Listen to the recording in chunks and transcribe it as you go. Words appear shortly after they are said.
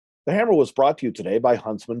The Hammer was brought to you today by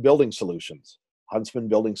Huntsman Building Solutions. Huntsman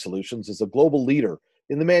Building Solutions is a global leader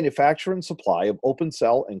in the manufacture and supply of open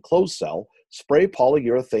cell and closed cell spray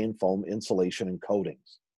polyurethane foam insulation and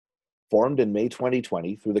coatings. Formed in May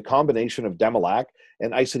 2020 through the combination of Demilec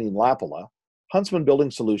and Icynene Lapilla, Huntsman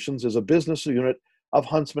Building Solutions is a business unit of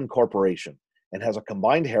Huntsman Corporation and has a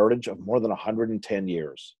combined heritage of more than 110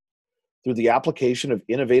 years. Through the application of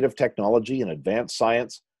innovative technology and advanced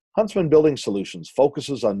science, Huntsman Building Solutions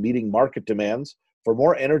focuses on meeting market demands for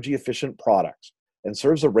more energy-efficient products and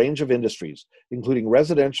serves a range of industries, including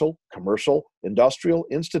residential, commercial, industrial,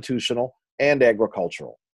 institutional, and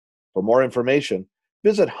agricultural. For more information,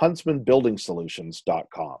 visit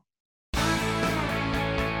huntsmanbuildingsolutions.com.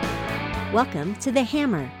 Welcome to The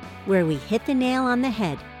Hammer, where we hit the nail on the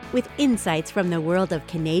head with insights from the world of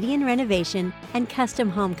Canadian renovation and custom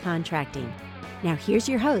home contracting. Now here's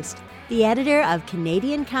your host, the editor of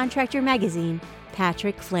Canadian Contractor magazine,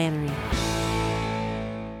 Patrick Flannery.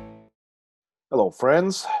 Hello,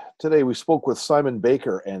 friends. Today we spoke with Simon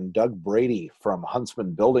Baker and Doug Brady from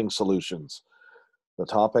Huntsman Building Solutions. The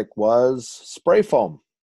topic was spray foam.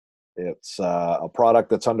 It's a product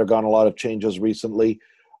that's undergone a lot of changes recently.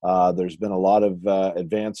 There's been a lot of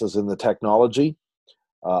advances in the technology.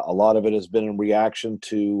 A lot of it has been in reaction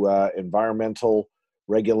to environmental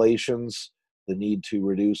regulations, the need to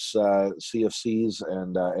reduce CFCs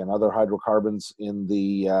and other hydrocarbons in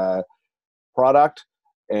the product.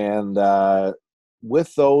 And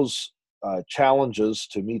with those challenges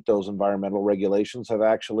to meet those environmental regulations have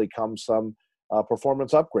actually come some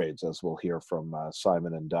performance upgrades, as we'll hear from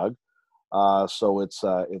Simon and Doug. So it's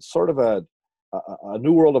sort of a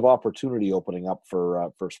new world of opportunity opening up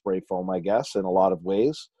for spray foam, I guess, in a lot of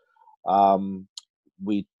ways.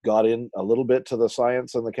 We got in a little bit to the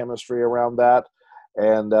science and the chemistry around that.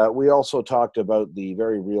 And we also talked about the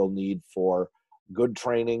very real need for good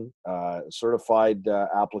training, certified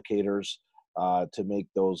applicators to make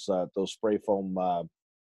those spray foam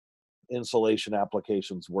insulation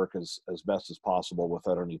applications work as best as possible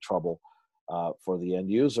without any trouble for the end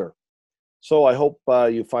user. So I hope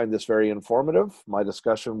you find this very informative, my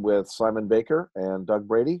discussion with Simon Baker and Doug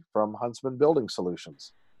Brady from Huntsman Building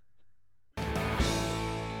Solutions.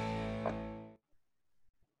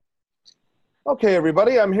 Okay,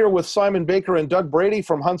 everybody, I'm here with Simon Baker and Doug Brady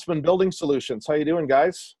from Huntsman Building Solutions. How you doing,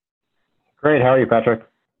 guys? Great. How are you, Patrick?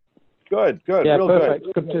 Good. Yeah, real perfect.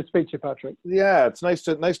 good. Good to speak to you, Patrick. Yeah, it's nice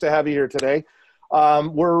to have you here today.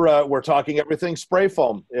 We're talking everything spray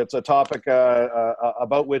foam. It's a topic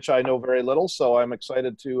about which I know very little, so I'm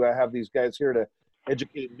excited to have these guys here to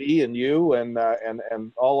educate me and you and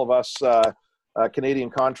all of us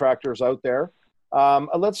Canadian contractors out there.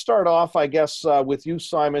 Let's start off, I guess, with you,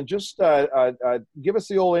 Simon. Just give us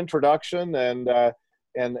the old introduction and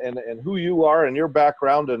who you are and your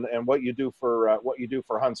background and what you do for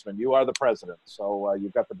Huntsman. You are the president, so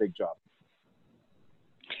you've got the big job.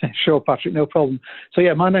 Sure, Patrick, no problem. So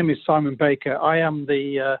yeah, my name is Simon Baker. I am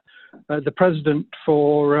the president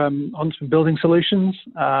for Huntsman Building Solutions.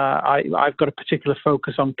 I've got a particular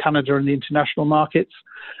focus on Canada and the international markets.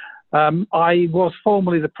 I was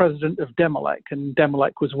formerly the president of Demilec, and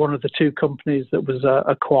Demilec was one of the two companies that was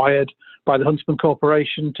acquired by the Huntsman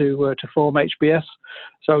Corporation to form HBS.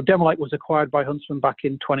 So Demilec was acquired by Huntsman back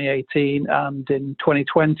in 2018, and in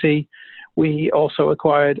 2020 we also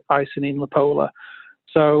acquired Icynene Lapilla.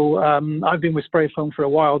 So I've been with spray foam for a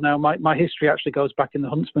while now. My history actually goes back in the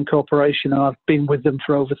Huntsman Corporation, and I've been with them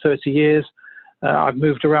for over 30 years. I've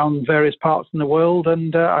moved around various parts in the world,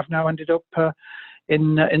 and I've now ended up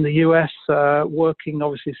in the US, working,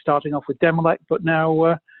 obviously starting off with Demilec, but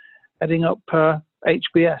now heading up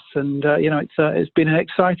HBS. And it's been an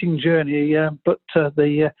exciting journey, but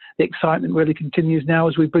the excitement really continues now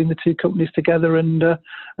as we bring the two companies together and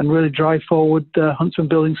really drive forward Huntsman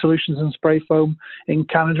Building Solutions and spray foam in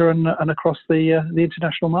Canada and across the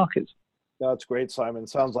international markets. That's great, Simon.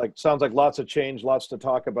 Sounds like lots of change, lots to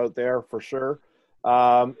talk about there for sure.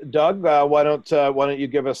 Doug, why don't you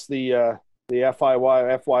give us the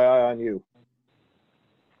FYI on you?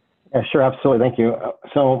 Yeah, sure, absolutely. Thank you.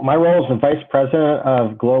 So my role is the Vice President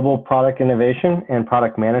of Global Product Innovation and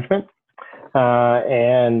Product Management.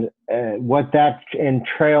 And what that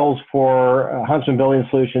entails for Huntsman Building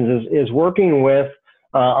Solutions is working with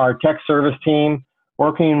our tech service team,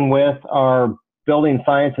 working with our building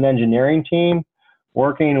science and engineering team,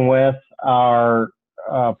 working with our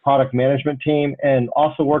product management team, and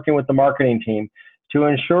also working with the marketing team to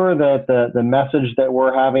ensure that the message that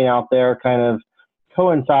we're having out there kind of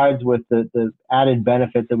coincides with the added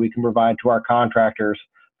benefit that we can provide to our contractors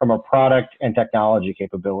from a product and technology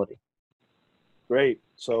capability. Great.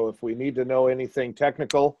 So if we need to know anything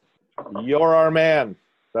technical, You're our man.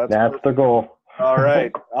 That's the goal. All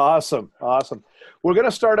right. Awesome. We're going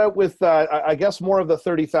to start out with, I guess, more of the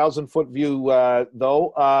 30,000-foot view,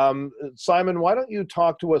 though. Simon, why don't you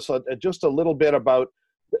talk to us just a little bit about,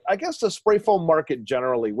 I guess, the spray foam market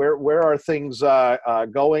generally? Where are things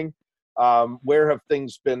going? Where have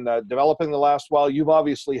things been developing the last while? You've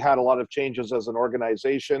obviously had a lot of changes as an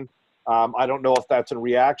organization. I don't know if that's in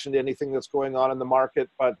reaction to anything that's going on in the market,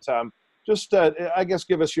 but just, I guess,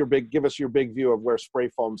 give us your big view of where spray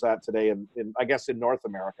foam's at today, in I guess in North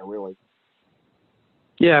America, really.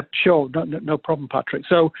 Yeah, sure, no problem, Patrick.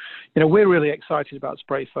 So, we're really excited about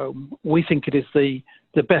spray foam. We think it is the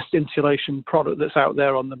best insulation product that's out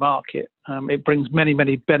there on the market. It brings many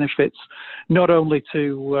benefits, not only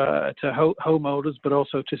to homeowners but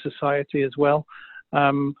also to society as well.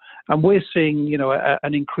 And we're seeing,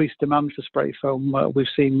 an increased demand for spray foam. We've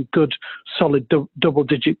seen good, solid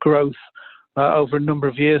double-digit growth over a number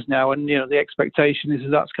of years now, and the expectation is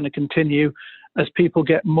that's going to continue as people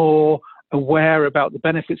get more aware about the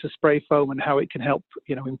benefits of spray foam and how it can help,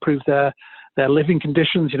 improve their living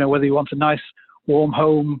conditions. Whether you want a nice, warm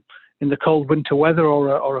home in the cold winter weather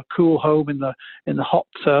or a cool home in the hot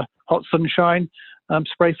sunshine.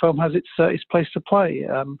 Spray foam has its place to play.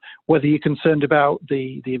 Whether you're concerned about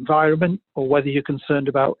the environment or whether you're concerned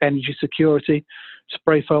about energy security,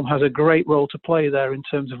 spray foam has a great role to play there in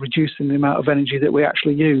terms of reducing the amount of energy that we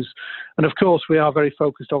actually use. And of course, we are very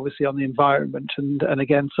focused, obviously, on the environment. And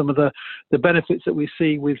again, some of the benefits that we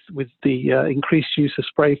see with the increased use of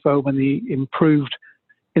spray foam and the improved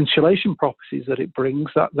insulation properties that it brings,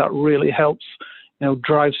 that really helps,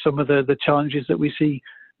 drive some of the challenges that we see,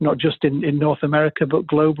 not just in North America, but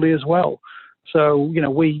globally as well. So,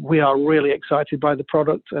 we are really excited by the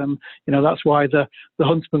product. That's why the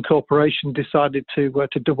Huntsman Corporation decided to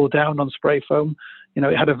double down on spray foam.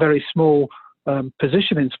 It had a very small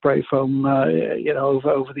position in spray foam,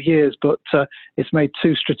 over the years, but it's made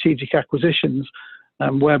two strategic acquisitions,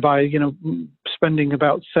 whereby, spending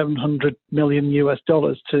about $700 million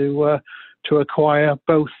to acquire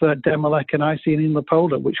both Demilec and IC and Inla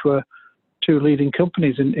Polar, which were two leading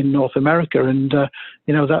companies in North America. And,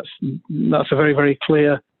 that's a very, very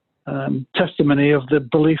clear testimony of the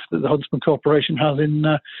belief that the Huntsman Corporation has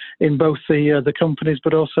in both the companies,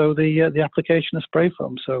 but also the application of spray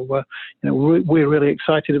foam. So, we're really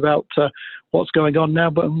excited about what's going on now,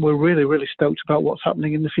 but we're really, really stoked about what's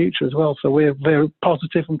happening in the future as well. So we're very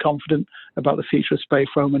positive and confident about the future of spray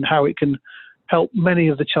foam and how it can help many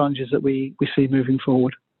of the challenges that we see moving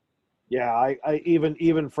forward. Yeah, I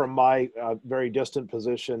even from my very distant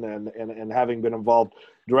position and having been involved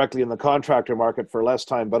directly in the contractor market for less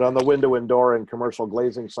time, but on the window and door and commercial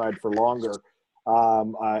glazing side for longer,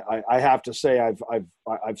 I have to say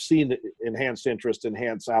I've seen enhanced interest,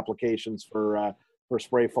 enhanced applications for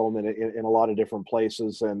spray foam in a lot of different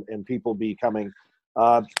places, and people becoming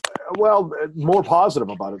more positive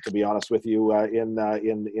about it, to be honest with you,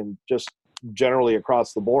 in just generally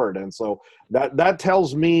across the board. And so that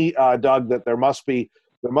tells me, Doug, that there must be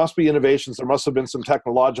innovations. There must have been some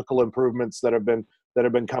technological improvements that have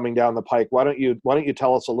been coming down the pike. Why don't you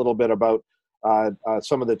tell us a little bit about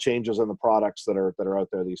some of the changes in the products that are out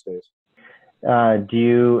there these days? Do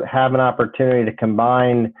you have an opportunity to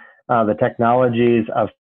combine the technologies of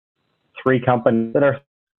three companies that are,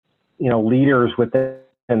 leaders within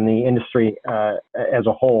the industry as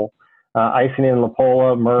a whole? IC and Inla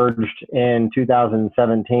Polar merged in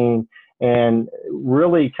 2017 and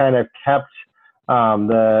really kind of kept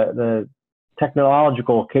the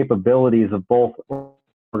technological capabilities of both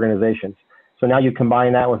organizations. So now you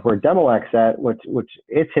combine that with where Demilec's at, which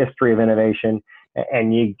its history of innovation,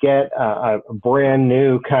 and you get a brand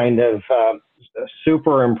new kind of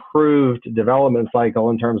super improved development cycle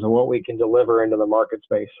in terms of what we can deliver into the market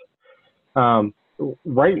space.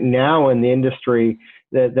 Right now in the industry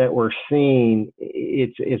that we're seeing,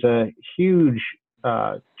 it's a huge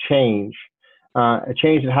change, a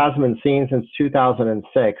change that hasn't been seen since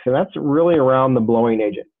 2006, and that's really around the blowing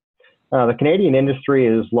agent. The Canadian industry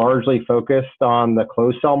is largely focused on the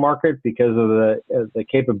closed cell market because of the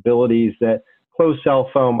capabilities that closed cell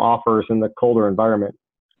foam offers in the colder environment.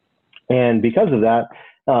 And because of that,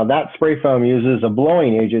 that spray foam uses a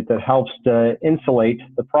blowing agent that helps to insulate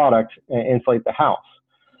the product and insulate the house.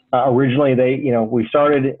 Originally, we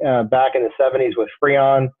started back in the 70s with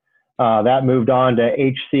Freon. That moved on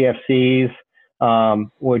to HCFCs,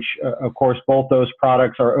 which, of course, both those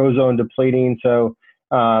products are ozone depleting. So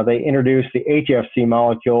they introduced the HFC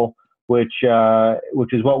molecule, which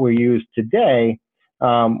is what we use today,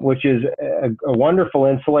 which is a wonderful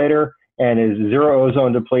insulator and is zero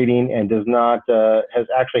ozone depleting and does not has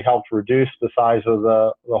actually helped reduce the size of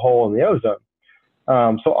the hole in the ozone.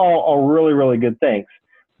 So all really, really good things.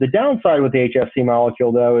 The downside with the HFC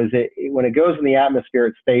molecule, though, is when it goes in the atmosphere,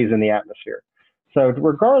 it stays in the atmosphere. So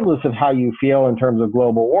regardless of how you feel in terms of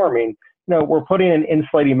global warming, we're putting an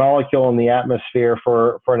insulating molecule in the atmosphere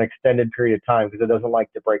for an extended period of time because it doesn't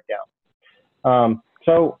like to break down.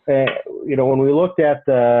 When we looked at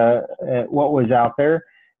what was out there,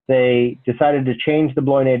 they decided to change the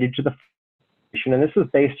blowing agent to the formulation, and this is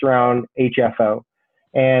based around HFO.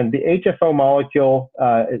 And the HFO molecule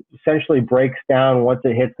essentially breaks down once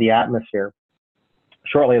it hits the atmosphere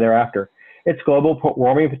shortly thereafter. Its global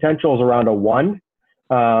warming potential is around a 1,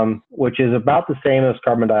 which is about the same as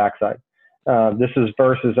carbon dioxide. This is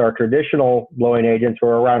versus our traditional blowing agents, who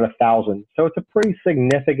are around 1,000. So it's a pretty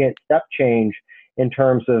significant step change in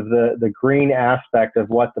terms of the green aspect of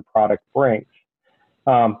what the product brings.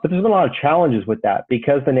 But there's been a lot of challenges with that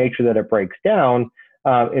because the nature that it breaks down.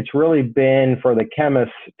 It's really been for the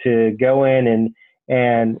chemists to go in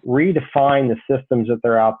and redefine the systems that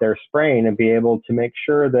they're out there spraying and be able to make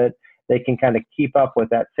sure that they can kind of keep up with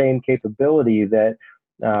that same capability that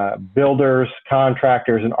builders,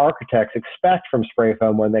 contractors, and architects expect from spray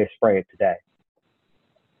foam when they spray it today.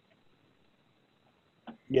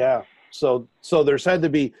 Yeah. So there's had to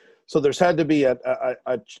be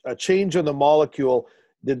a change in the molecule.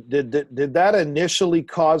 Did that initially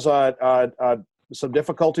cause some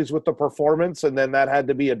difficulties with the performance, and then that had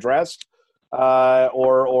to be addressed,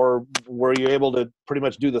 or were you able to pretty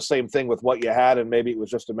much do the same thing with what you had, and maybe it was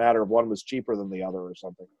just a matter of one was cheaper than the other or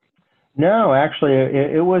something? No, actually,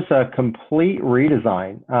 it was a complete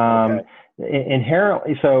redesign. Okay.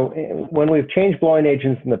 Inherently, so when we've changed blowing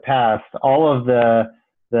agents in the past, all of the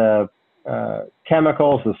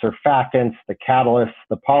chemicals, the surfactants, the catalysts,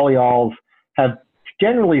 the polyols have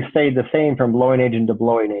generally stayed the same from blowing agent to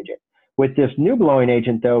blowing agent. With this new blowing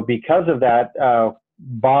agent, though, because of that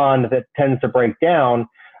bond that tends to break down,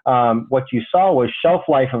 what you saw was shelf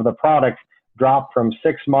life of the product dropped from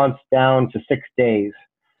 6 months down to 6 days.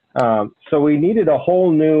 So we needed a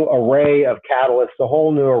whole new array of catalysts, a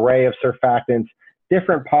whole new array of surfactants,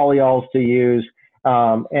 different polyols to use,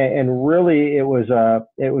 and really it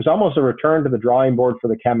was almost a return to the drawing board for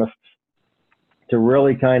the chemists to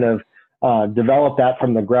really kind of develop that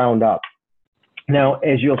from the ground up. Now,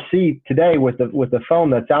 as you'll see today with the foam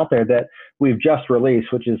that's out there that we've just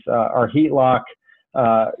released, which is our Heat Lock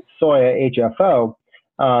Soya HFO,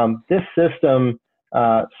 this system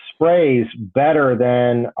sprays better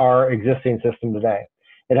than our existing system today.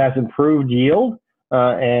 It has improved yield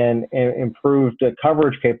and improved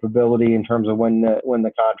coverage capability in terms of when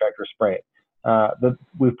the contractors spray it.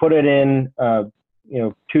 We put it in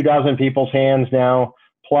 24 people's hands now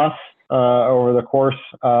plus over the course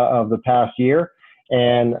of the past year,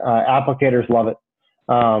 and applicators love it.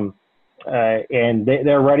 And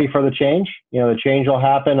they're ready for the change. The change will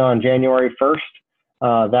happen on January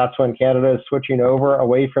 1st. That's when Canada is switching over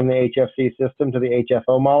away from the HFC system to the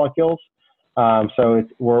HFO molecules. So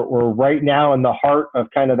we're right now in the heart of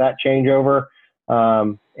kind of that changeover,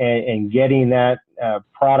 and getting that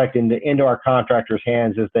product into our contractors'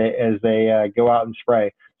 hands as they go out and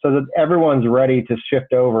spray, so that everyone's ready to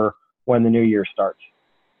shift over when the new year starts.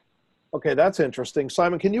 Okay, that's interesting.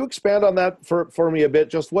 Simon, can you expand on that for me a bit?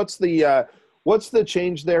 Just what's the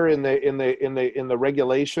change there in the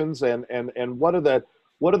regulations, and what are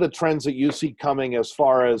the trends that you see coming as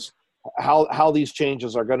far as how these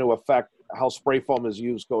changes are going to affect how spray foam is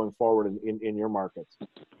used going forward in your markets?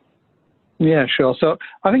 Yeah, sure. So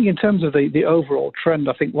I think in terms of the overall trend,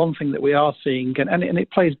 I think one thing that we are seeing, and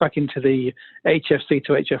it plays back into the HFC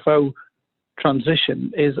to HFO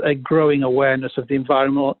transition, is a growing awareness of the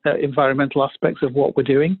environmental aspects of what we're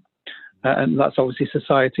doing, and that's obviously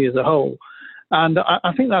society as a whole. And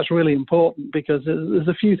I think that's really important because there's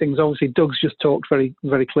a few things. Obviously, Doug's just talked very,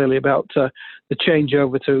 very clearly about the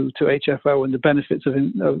changeover to HFO and the benefits to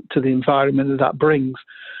the environment that brings.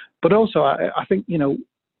 But also, I think,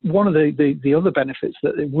 one of the other benefits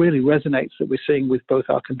that it really resonates that we're seeing with both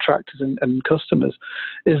our contractors and customers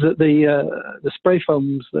is that the spray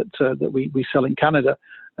foams that we sell in Canada,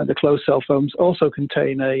 and the closed cell foams, also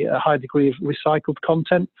contain a high degree of recycled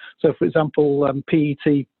content. So, for example,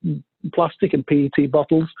 PET plastic and PET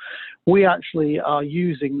bottles, we actually are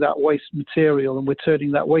using that waste material, and we're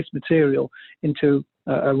turning that waste material into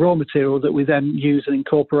a raw material that we then use and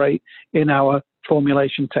incorporate in our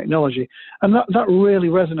formulation technology. And that really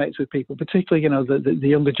resonates with people, particularly the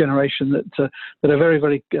younger generation that are very,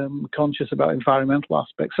 very conscious about environmental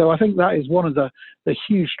aspects. So I think that is one of the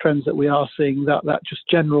huge trends that we are seeing, that just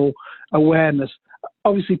general awareness.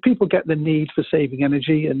 obviously people get the need for saving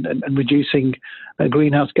energy and reducing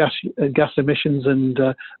greenhouse gas emissions and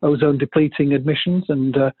ozone depleting emissions,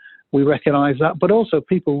 and we recognise that. But also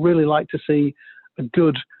people really like to see a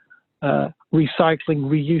good recycling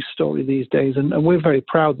reuse story these days, and we're very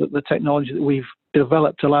proud that the technology that we've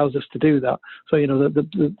developed allows us to do that. So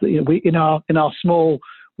we in our small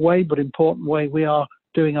way but important way, we are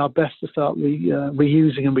doing our best to start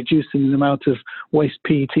reusing and reducing the amount of waste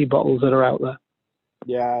PET bottles that are out there.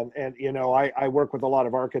 Yeah, and I work with a lot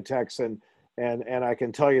of architects, and I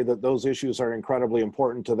can tell you that those issues are incredibly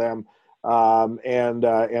important to them. And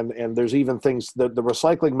there's even things that the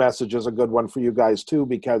recycling message is a good one for you guys too,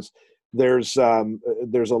 because there's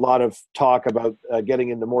a lot of talk about getting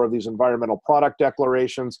into more of these environmental product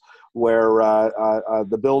declarations, where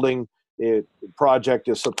the building project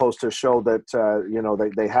is supposed to show that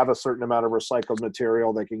they have a certain amount of recycled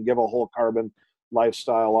material. They can give a whole carbon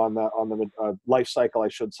lifestyle on the life cycle, I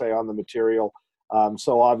should say, on the material.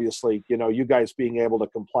 So obviously, you guys being able to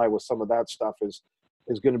comply with some of that stuff is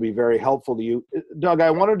going to be very helpful to you. Doug,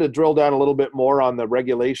 I wanted to drill down a little bit more on the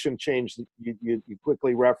regulation change that you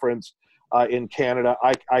quickly referenced in Canada.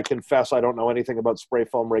 I confess I don't know anything about spray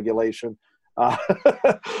foam regulation.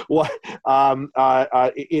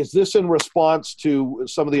 Is this in response to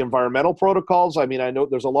some of the environmental protocols? I mean, I know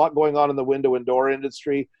there's a lot going on in the window and door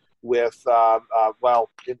industry with,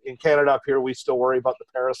 in Canada up here, we still worry about the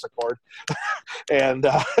Paris Accord.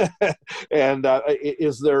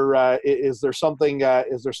 Is there something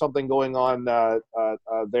going on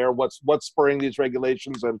there? What's spurring these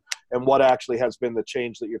regulations, and what actually has been the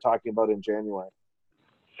change that you're talking about in January?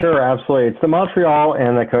 Sure, absolutely. It's the Montreal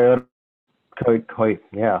and the Kyoto. There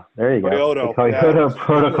you go. Kyoto, the Kyoto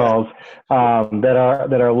protocols that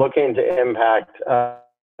are looking to impact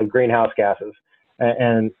greenhouse gases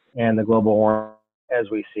and the global warming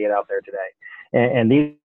as we see it out there today. And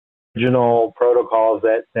these regional protocols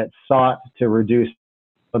that sought to reduce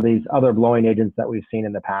some of these other blowing agents that we've seen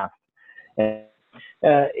in the past. And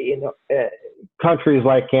countries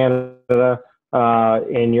like Canada,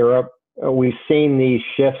 in Europe, we've seen these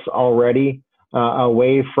shifts already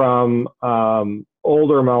away from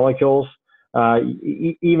older molecules.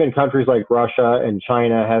 Even countries like Russia and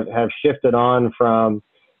China have shifted on from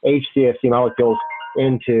HCFC molecules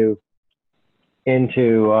into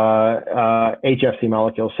HFC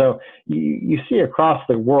molecules. So you see across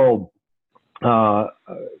the world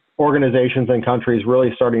organizations and countries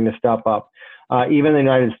really starting to step up. Even in the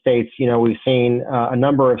United States, we've seen a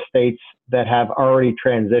number of states that have already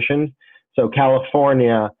transitioned. So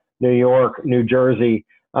California, New York, New Jersey,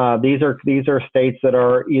 these are states that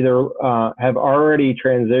are either have already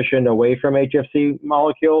transitioned away from HFC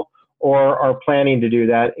molecule or are planning to do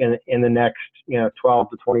that in the next 12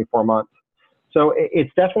 to 24 months. So it's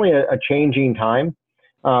definitely a changing time.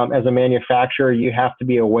 As a manufacturer, you have to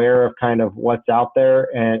be aware of kind of what's out there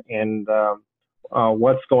and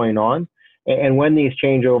what's going on, and when these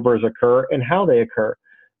changeovers occur and how they occur.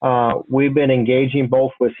 We've been engaging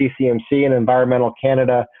both with CCMC and Environmental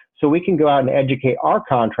Canada, so we can go out and educate our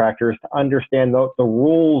contractors to understand the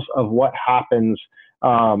rules of what happens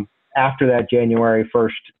after that January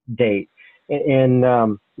 1st date. And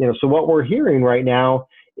so what we're hearing right now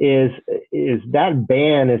is that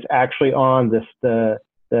ban is actually on the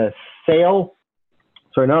sale,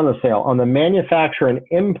 not on the sale, on the manufacture and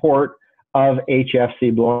import of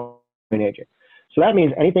HFC blowing agent. So that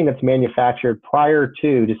means anything that's manufactured prior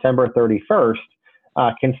to December 31st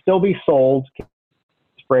can still be sold,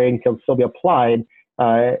 sprayed, and can still be applied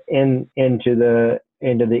into the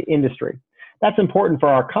industry. That's important for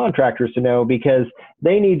our contractors to know, because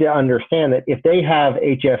they need to understand that if they have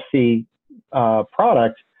HFC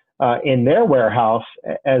product in their warehouse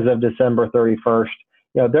as of December 31st,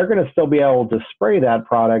 they're going to still be able to spray that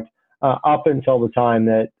product up until the time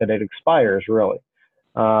that it expires, really.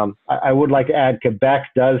 I would like to add, Quebec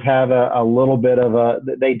does have a little bit of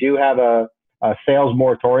they do have a sales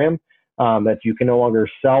moratorium that you can no longer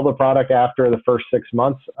sell the product after the first 6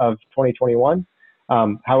 months of 2021.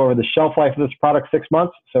 However, the shelf life of this product 6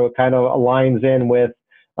 months, so it kind of aligns in with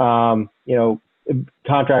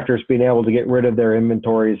contractors being able to get rid of their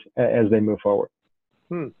inventories as they move forward.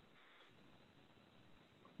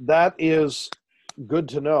 That is good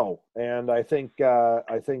to know, and I think a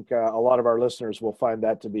lot of our listeners will find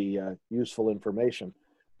that to be useful information.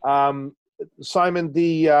 Simon,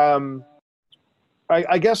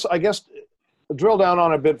 I guess drill down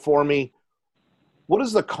on a bit for me. What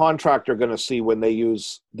is the contractor going to see when they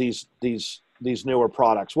use these newer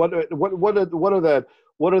products?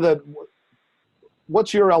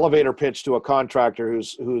 What's your elevator pitch to a contractor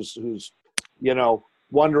who's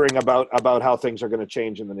wondering about how things are going to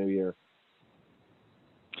change in the new year.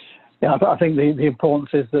 Yeah, I think the importance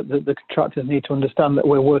is that the contractors need to understand that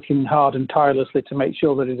we're working hard and tirelessly to make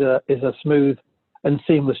sure that it is a smooth and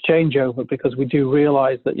seamless changeover, because we do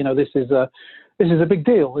realise that this is a big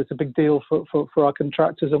deal. It's a big deal for our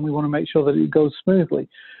contractors, and we want to make sure that it goes smoothly.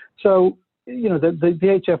 So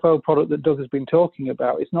the HFO product that Doug has been talking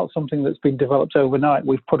about, it's not something that's been developed overnight.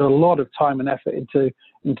 We've put a lot of time and effort into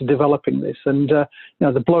developing this, and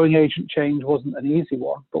the blowing agent change wasn't an easy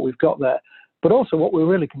one, but we've got there. But also what we're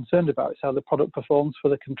really concerned about is how the product performs for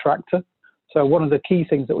the contractor. So one of the key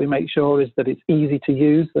things that we make sure is that it's easy to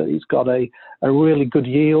use, that it's got a really good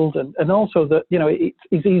yield, and also that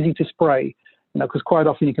it's easy to spray. Because quite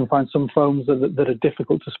often you can find some foams that are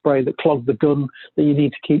difficult to spray, that clog the gun, that you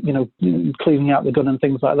need to keep cleaning out the gun and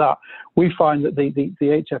things like that. We find that the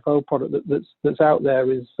HFO product that's out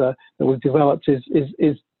there is that we've developed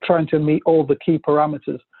is trying to meet all the key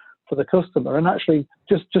parameters for the customer. And actually,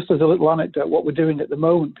 just as a little anecdote, what we're doing at the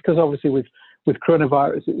moment, because obviously with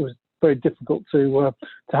coronavirus, it was very difficult to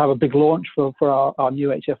have a big launch for our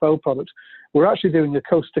new HFO product. We're actually doing a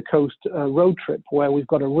coast-to-coast road trip where we've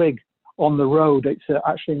got a rig on the road. It's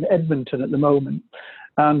actually in Edmonton at the moment,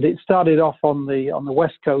 and it started off on the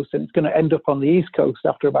west coast, and it's going to end up on the east coast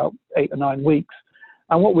after about 8 or 9 weeks.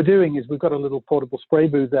 And what we're doing is we've got a little portable spray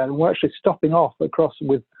booth there, and we're actually stopping off across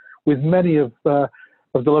with many of the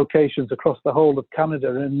locations across the whole of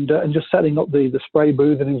Canada, and just setting up the spray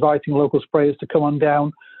booth and inviting local sprayers to come on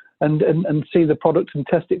down and see the product and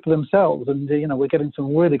test it for themselves. And we're getting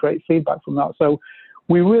some really great feedback from that. So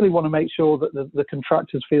we really want to make sure that the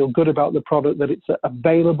contractors feel good about the product, that it's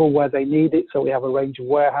available where they need it. So we have a range of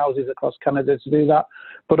warehouses across Canada to do that.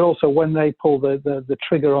 But also when they pull the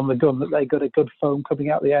trigger on the gun, that they got a good foam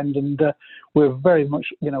coming out the end. And we're very much,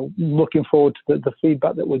 looking forward to the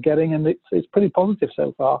feedback that we're getting. And it's pretty positive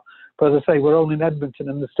so far. But as I say, we're only in Edmonton,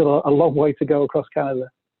 and there's still a long way to go across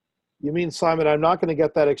Canada. You mean, Simon, I'm not going to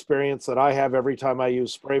get that experience that I have every time I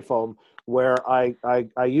use spray foam, where I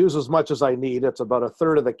use as much as I need. It's about a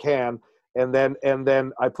third of the can, and then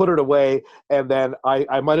I put it away, and then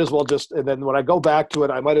I might as well and then when I go back to it,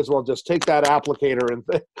 I might as well just take that applicator and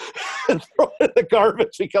throw it in the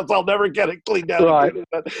garbage, because I'll never get it cleaned out. Right.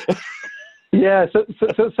 Yeah, so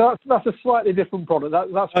that's a slightly different product.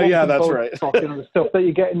 That's that's right. The stuff that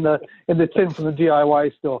you get in the tin from the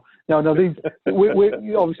DIY store. No, these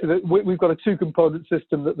we obviously we've got a 2-component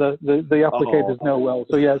system that the applicators know well.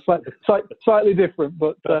 So yeah, slightly different,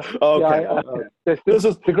 but okay. This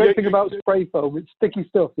is the great thing about spray foam. It's sticky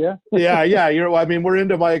stuff. Yeah. Yeah. We're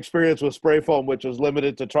into my experience with spray foam, which is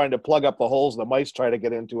limited to trying to plug up the holes the mice try to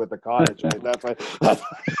get into at the cottage. Right?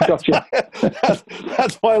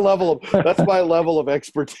 That's my level of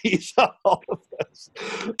expertise on all of this.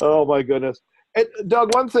 Oh my goodness. And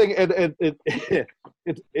Doug, one thing,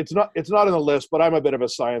 it's not on the list, but I'm a bit of a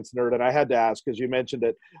science nerd, and I had to ask because you mentioned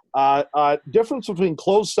it. Difference between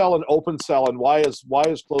closed cell and open cell, and why is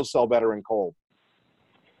closed cell better in cold?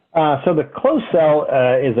 So the closed cell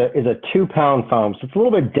is a 2-pound foam, so it's a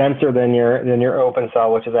little bit denser than your open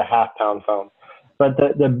cell, which is a 1/2-pound foam. But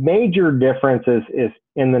the major difference is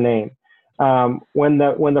in the name. When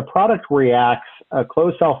the product reacts, a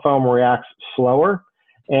closed cell foam reacts slower,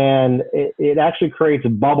 and it actually creates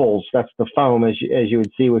bubbles. That's the foam, as you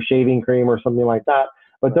would see with shaving cream or something like that.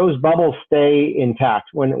 But those bubbles stay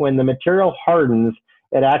intact. When the material hardens,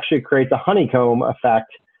 it actually creates a honeycomb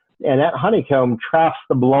effect, and that honeycomb traps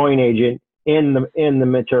the blowing agent in the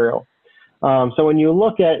material. So when you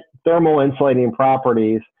look at thermal insulating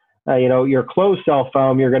properties, your closed cell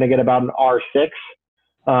foam, you're going to get about an R6,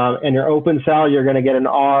 and your open cell, you're going to get an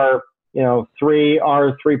R3,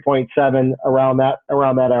 R3.7 around that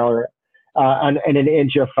area, and an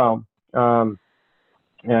inch of foam.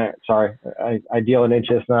 Sorry, I deal in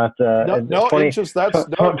inches, not 20, inches. That's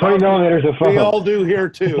 20 millimeters of foam. We all do here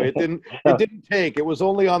too. It didn't take. It was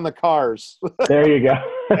only on the cars. There you go.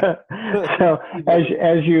 So as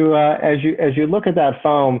you look at that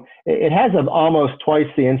foam, it has almost twice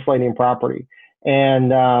the insulating property,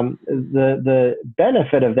 and the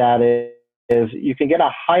benefit of that is you can get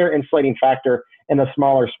a higher insulating factor in a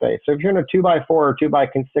smaller space. So if you're in a 2x4 or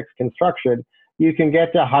 2x6 construction, you can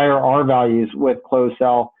get to higher R values with closed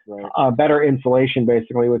cell, right. Better insulation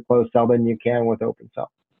basically with closed cell than you can with open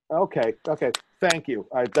cell. Okay. Thank you.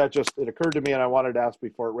 It occurred to me, and I wanted to ask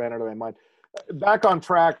before it ran out of my mind. Back on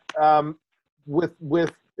track.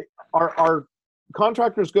 With are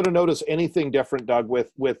contractors going to notice anything different, Doug,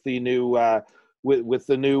 with the new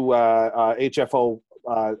HFO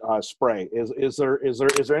spray? Is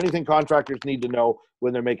there anything contractors need to know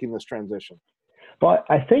when they're making this transition? But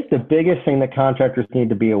I think the biggest thing that contractors need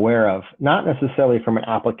to be aware of, not necessarily from an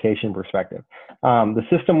application perspective, the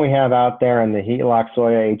system we have out there in the Heat Lock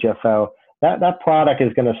Soya HFO, that product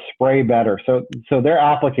is going to spray better. So their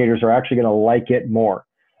applicators are actually going to like it more.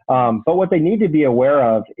 But what they need to be aware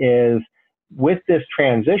of is with this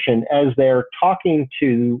transition, as they're talking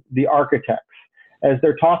to the architects, as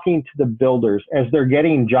they're talking to the builders, as they're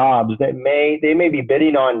getting jobs that they may be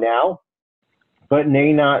bidding on now, but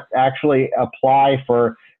may not actually apply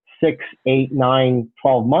for 6, 8, 9,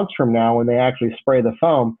 12 months from now when they actually spray the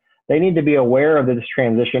foam, they need to be aware of this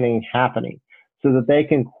transitioning happening so that they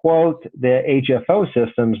can quote the HFO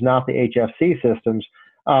systems, not the HFC systems,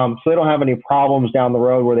 so they don't have any problems down the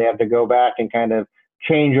road where they have to go back and kind of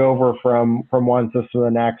change over from one system to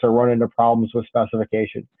the next or run into problems with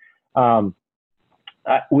specification.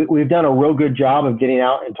 We've done a real good job of getting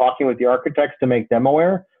out and talking with the architects to make them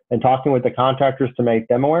aware and talking with the contractors to make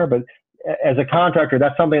them aware. But as a contractor,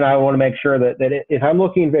 that's something I want to make sure that if I'm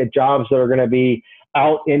looking at jobs that are going to be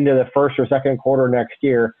out into the first or second quarter next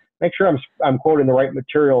year, make sure I'm quoting the right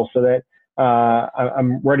material so that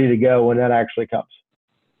I'm ready to go when that actually comes.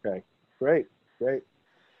 Okay, great.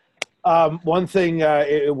 One thing,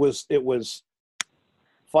 it was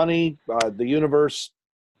funny. The universe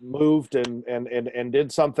moved and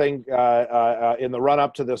did something in the run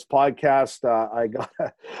up to this podcast.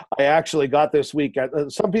 I actually got this week.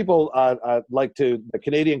 Some people like the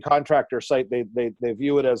Canadian contractor site. They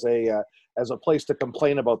view it as a place to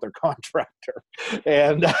complain about their contractor,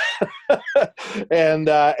 and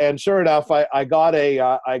and sure enough, I got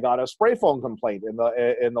a spray foam complaint in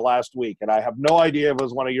the last week, and I have no idea if it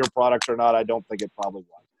was one of your products or not. I don't think it probably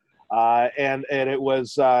was. And it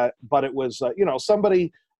was, but it was,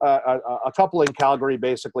 somebody, a couple in Calgary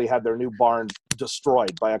basically had their new barn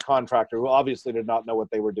destroyed by a contractor who obviously did not know what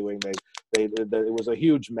they were doing. It was a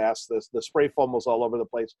huge mess. The spray foam was all over the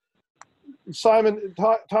place. Simon,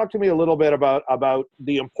 talk to me a little bit about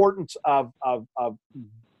the importance of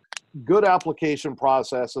good application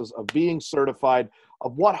processes, of being certified,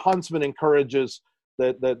 of what Huntsman encourages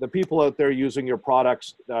the people out there using your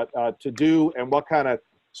products to do, and what kind of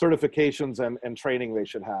certifications and training they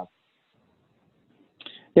should have.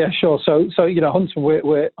 Yeah, sure. So Huntsman,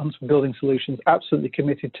 we're Huntsman Building Solutions, absolutely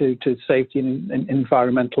committed to safety and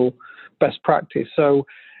environmental best practice. So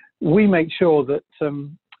we make sure that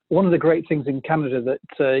one of the great things in Canada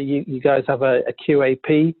that you guys have a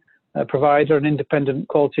QAP provider, an independent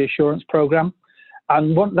quality assurance program.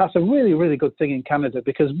 And that's a really, really good thing in Canada,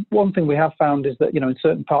 because one thing we have found is that, in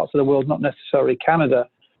certain parts of the world, not necessarily Canada,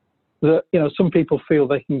 that, some people feel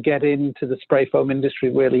they can get into the spray foam industry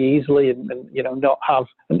really easily and not have,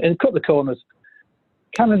 and cut the corners.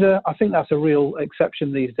 Canada, I think that's a real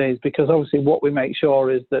exception these days, because obviously what we make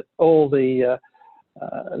sure is that all the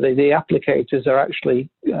applicators are actually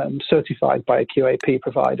certified by a QAP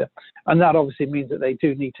provider. And that obviously means that they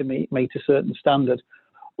do need to meet a certain standard.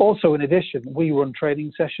 Also, in addition, we run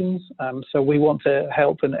training sessions. So we want to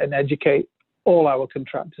help and educate all our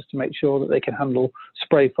contractors to make sure that they can handle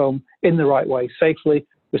spray foam in the right way, safely,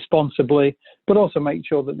 responsibly, but also make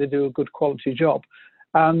sure that they do a good quality job.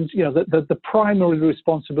 And the primary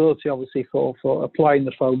responsibility, obviously, for applying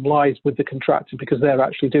the foam lies with the contractor, because they're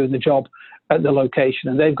actually doing the job at the location,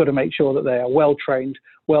 and they've got to make sure that they are well trained,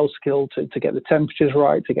 well skilled to get the temperatures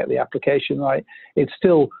right, to get the application right. It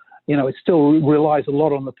still relies a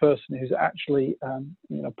lot on the person who's actually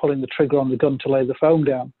pulling the trigger on the gun to lay the foam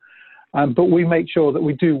down. But we make sure that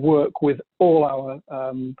we do work with all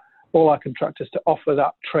our contractors to offer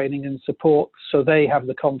that training and support, so they have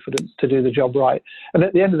the confidence to do the job right. And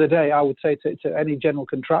at the end of the day, I would say to any general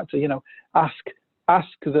contractor, ask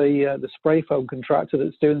the spray foam contractor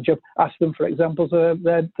that's doing the job, ask them for examples of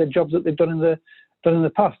their jobs that they've done in the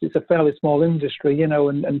past. It's a fairly small industry,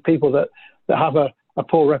 and people that have a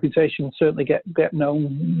poor reputation certainly get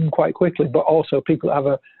known quite quickly, but also people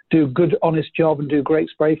that do a good, honest job and do great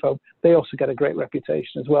spray foam, they also get a great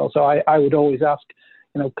reputation as well. So I would always ask,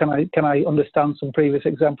 can I understand some previous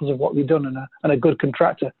examples of what we've done? And a good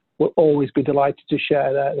contractor will always be delighted to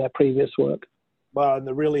share their previous work. Well, and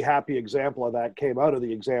the really happy example of that came out of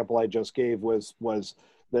the example I just gave was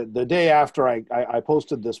the day after I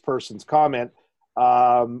posted this person's comment.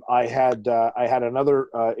 I had another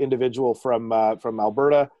individual from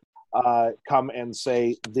Alberta come and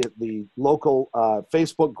say the local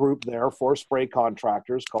Facebook group there for spray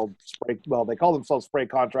contractors called they call themselves Spray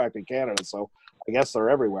Contracting Canada, so I guess they're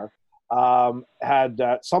everywhere,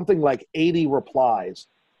 had something like 80 replies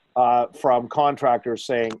from contractors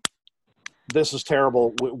saying, "This is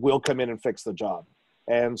terrible, we'll come in and fix the job."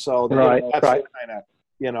 And so that's right. Kind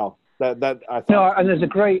of, that I thought. No, and there's a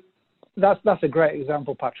great that's a great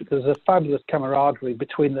example, Patrick. There's a fabulous camaraderie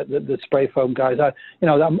between the spray foam guys.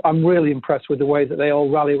 I'm really impressed with the way that they all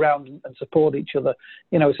rally around and support each other.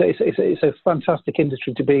 It's a fantastic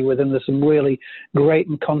industry to be with, and there's some really great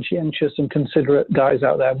and conscientious and considerate guys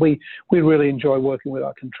out there. We really enjoy working with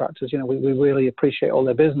our contractors. We really appreciate all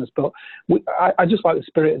their business, but I just like the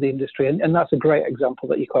spirit of the industry, and that's a great example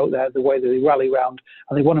that you quote there. The way that they rally around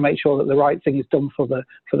and they want to make sure that the right thing is done for the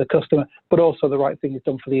customer, but also the right thing is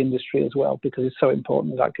done for the industry as well, because it's so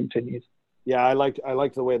important that continues. Yeah, I like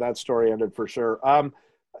the way that story ended for sure.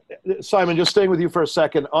 Simon, just staying with you for a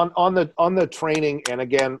second on the training, and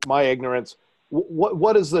again, my ignorance.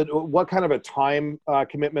 What kind of a time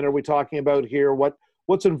commitment are we talking about here?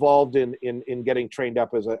 What's involved in getting trained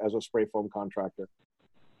up as a spray foam contractor?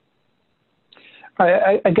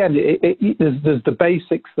 Again, there's the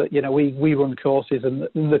basics that we run courses, and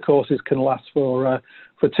the courses can last for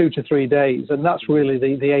 2 to 3 days, and that's really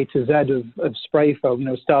the A to Z of spray foam.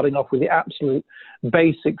 Starting off with the absolute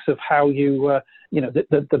basics of how you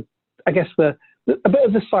I guess a bit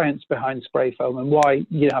of the science behind spray foam and why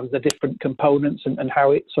you have the different components and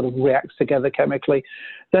how it sort of reacts together chemically.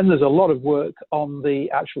 Then there's a lot of work on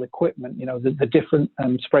the actual equipment. The different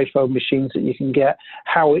spray foam machines that you can get,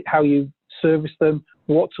 how you service them,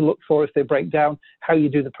 what to look for if they break down, how you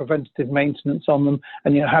do the preventative maintenance on them,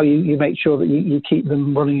 and how you make sure that you keep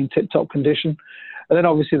them running in tip-top condition. And then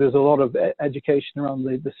obviously there's a lot of education around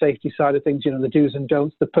the safety side of things, the do's and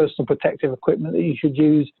don'ts, the personal protective equipment that you should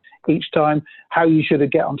use each time, how you should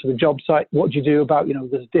get onto the job site, what do you do about,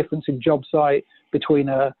 there's a difference in job site between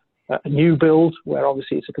a new build, where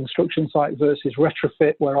obviously it's a construction site, versus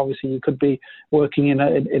retrofit, where obviously you could be working in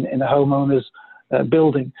a homeowner's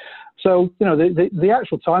building. So the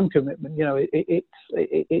actual time commitment,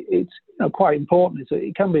 it's quite important.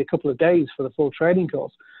 It can be a couple of days for the full training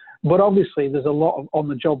course, but obviously there's a lot of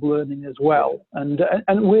on-the-job learning as well, and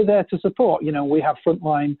we're there to support. We have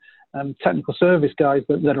frontline technical service guys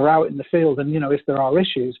that are out in the field, and if there are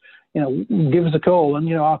issues, give us a call,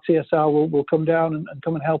 and our TSR will come down and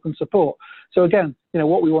come and help and support. So again,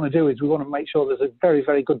 what we want to do is we want to make sure there's a very,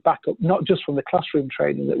 very good backup, not just from the classroom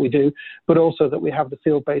training that we do, but also that we have the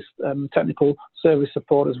field-based technical service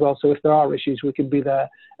support as well. So if there are issues, we can be there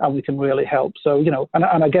and we can really help. So and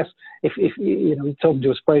I guess if talking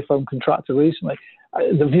to a spray foam contractor recently,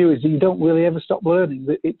 the view is that you don't really ever stop learning.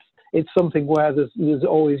 It's something where there's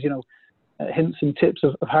always hints and tips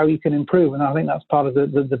of how you can improve, and I think that's part of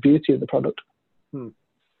the beauty of the product.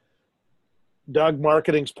 Doug,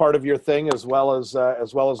 marketing's part of your thing as well as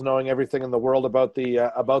knowing everything in the world about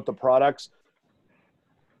the products.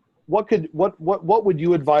 What would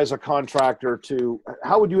you advise a contractor to?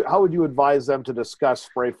 How would you advise them to discuss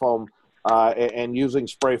spray foam and using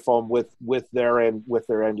spray foam with their end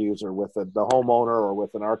user, with the homeowner or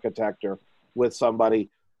with an architect or with somebody?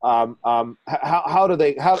 How do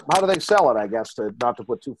they sell it? I guess, not to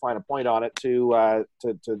put too fine a point on it, to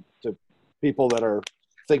people that are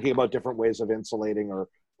thinking about different ways of insulating or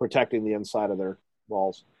protecting the inside of their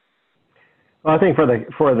walls. Well, I think for the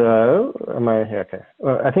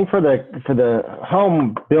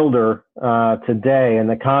home builder today and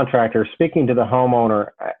the contractor speaking to the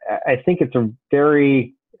homeowner, I think it's a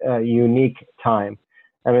very unique time.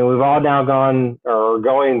 I mean, we've all now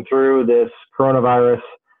going through this coronavirus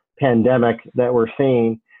pandemic that we're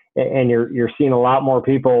seeing, and you're seeing a lot more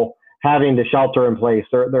people having to shelter in place.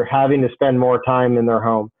 They're having to spend more time in their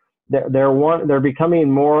home. They're becoming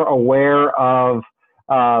more aware of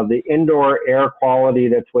the indoor air quality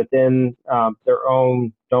that's within their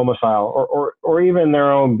own domicile or even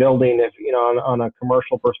their own building, if on a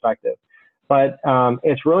commercial perspective. But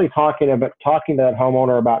it's really talking to that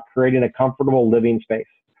homeowner about creating a comfortable living space.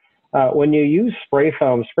 When you use spray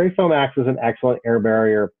foam acts as an excellent air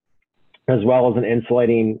barrier as well as an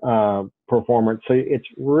insulating performance. So it's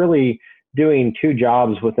really doing two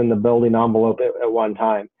jobs within the building envelope at one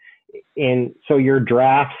time. And so your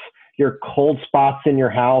drafts, your cold spots in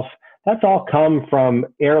your house, that's all come from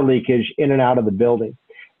air leakage in and out of the building.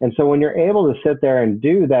 And so when you're able to sit there and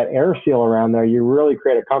do that air seal around there, you really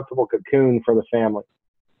create a comfortable cocoon for the family.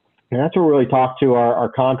 And that's what we really talk to our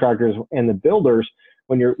contractors and the builders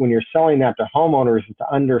when you're selling that to homeowners, is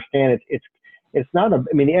to understand it's not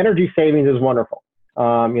the energy savings is wonderful.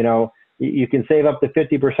 You can save up to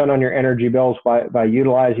 50% on your energy bills by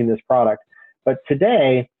utilizing this product. But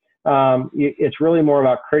today, it's really more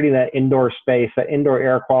about creating that indoor space, that indoor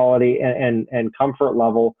air quality and comfort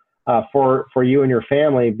level for you and your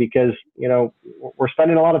family, because we're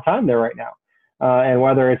spending a lot of time there right now. And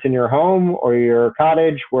whether it's in your home or your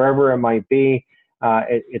cottage, wherever it might be,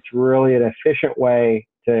 it's really an efficient way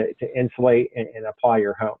to insulate and apply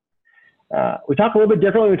your home. We talk a little bit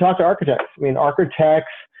differently when we talk to architects. I mean,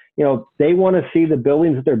 architects, they want to see the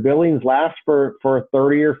buildings, that their buildings last for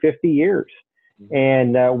 30 or 50 years.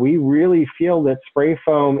 And we really feel that spray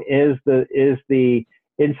foam is the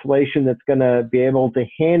insulation that's going to be able to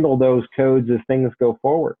handle those codes as things go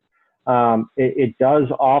forward. It does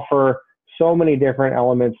offer so many different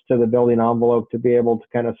elements to the building envelope to be able to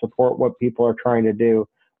kind of support what people are trying to do,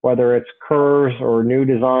 whether it's curves or new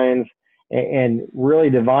designs, and really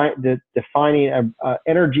defining an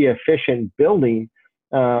energy efficient building.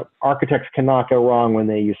 Architects cannot go wrong when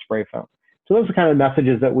they use spray foam. So those are kind of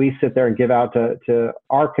messages that we sit there and give out to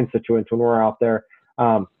our constituents when we're out there.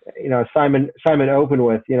 Simon opened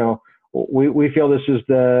with, we feel this is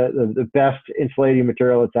the best insulating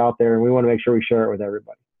material that's out there, and we want to make sure we share it with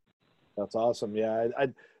everybody. That's awesome. Yeah,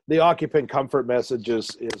 the occupant comfort message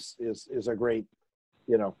is a great,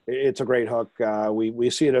 it's a great hook. We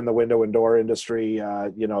see it in the window and door industry.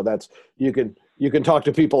 That's you can talk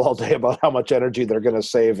to people all day about how much energy they're going to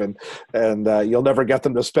save, and you'll never get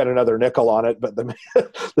them to spend another nickel on it. But the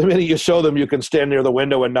minute you show them you can stand near the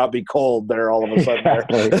window and not be cold, they're all of a sudden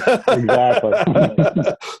exactly.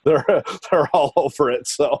 they're all over it.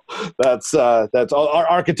 So that's all. Our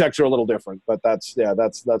architects are a little different, but that's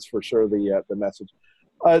for sure the message.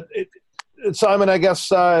 Simon, I guess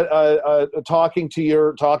talking to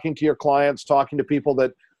your clients, talking to people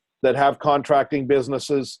that have contracting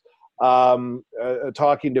businesses,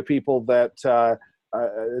 talking to people that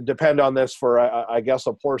depend on this for, I guess,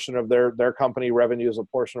 a portion of their company revenues, a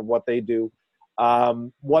portion of what they do.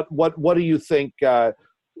 What do you think?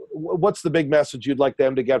 What's the big message you'd like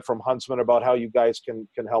them to get from Huntsman about how you guys can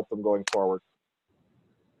help them going forward?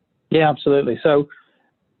 Yeah, absolutely. So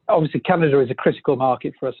obviously Canada is a critical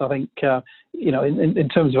market for us. I think, in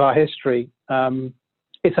terms of our history,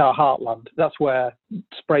 it's our heartland. That's where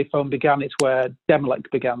spray foam began. It's where Demilec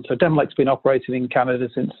began. So Demilec's been operating in Canada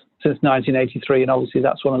since 1983, and obviously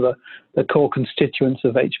that's one of the core constituents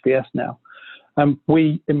of HBS now.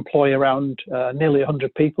 We employ around nearly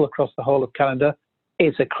 100 people across the whole of Canada.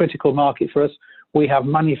 It's a critical market for us. We have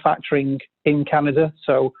manufacturing in Canada,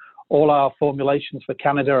 so all our formulations for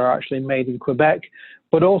Canada are actually made in Quebec,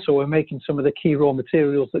 but also we're making some of the key raw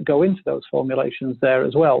materials that go into those formulations there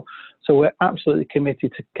as well. So we're absolutely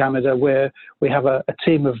committed to Canada, where we have a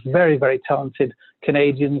team of very, very talented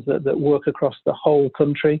Canadians that work across the whole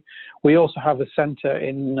country. We also have a centre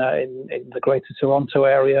in the Greater Toronto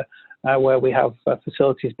area where we have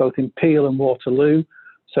facilities both in Peel and Waterloo.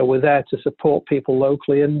 So we're there to support people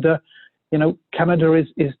locally, and Canada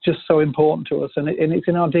is just so important to us, and it's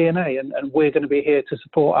in our DNA, and we're going to be here to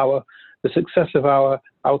support the success of our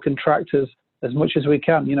contractors as much as we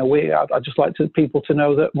can. I'd just like people to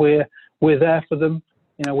know that we're there for them.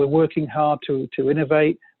 We're working hard to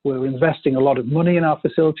innovate. We're investing a lot of money in our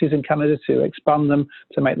facilities in Canada to expand them,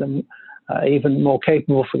 to make them even more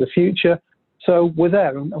capable for the future. So we're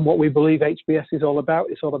there, and what we believe HBS is all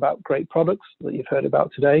about, it's all about great products that you've heard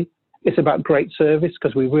about today. It's about great service,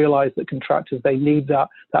 because we realize that contractors, they need that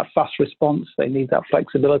fast response, they need that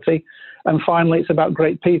flexibility. And finally, it's about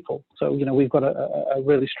great people. So, we've got a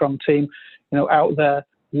really strong team, out there,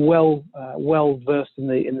 well versed in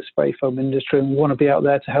the spray foam industry, and we want to be out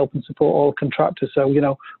there to help and support all contractors. So,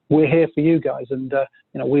 we're here for you guys, and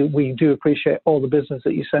we do appreciate all the business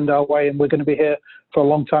that you send our way, and we're going to be here for a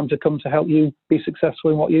long time to come to help you be successful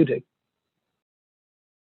in what you do.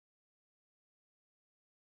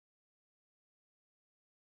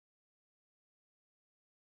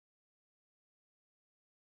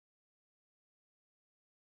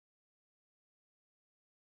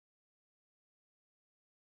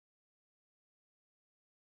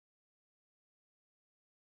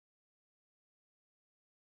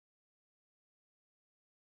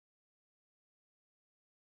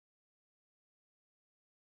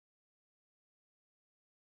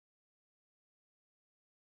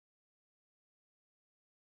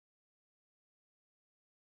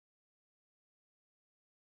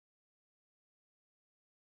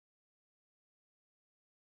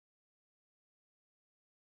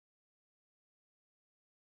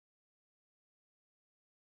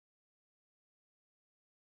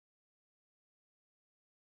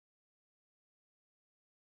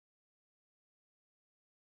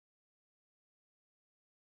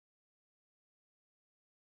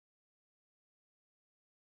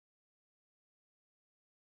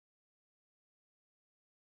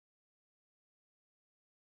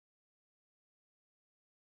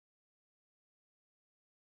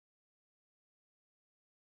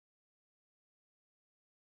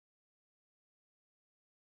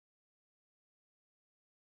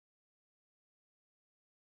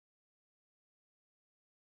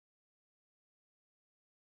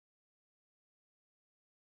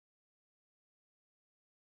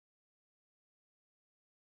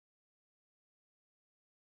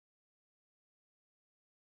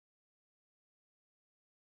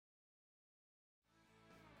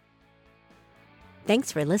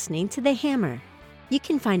 Thanks for listening to The Hammer. You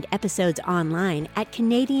can find episodes online at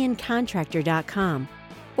CanadianContractor.com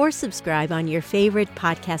or subscribe on your favorite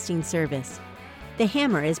podcasting service. The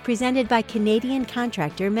Hammer is presented by Canadian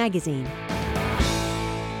Contractor magazine.